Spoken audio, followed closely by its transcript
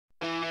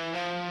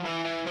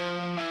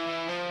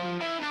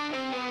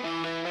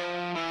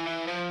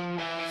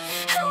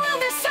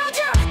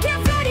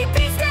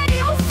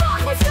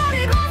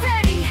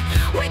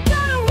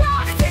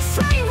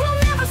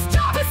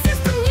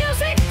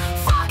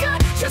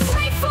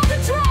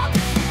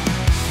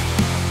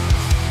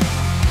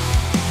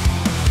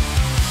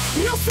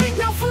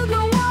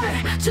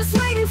just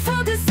waiting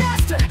for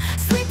disaster.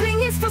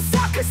 Sleeping is for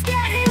suckers,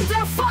 get in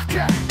there,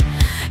 fucker.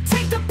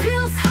 Take the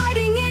pills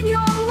hiding in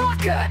your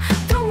locker.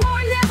 The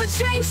war never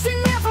changed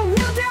and never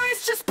will. There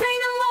is just pain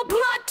and more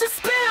blood to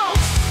spill.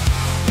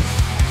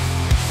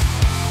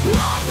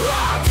 More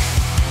blood.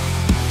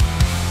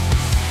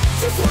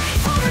 Just wait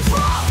for the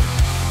drop.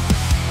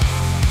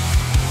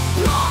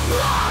 More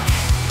blood.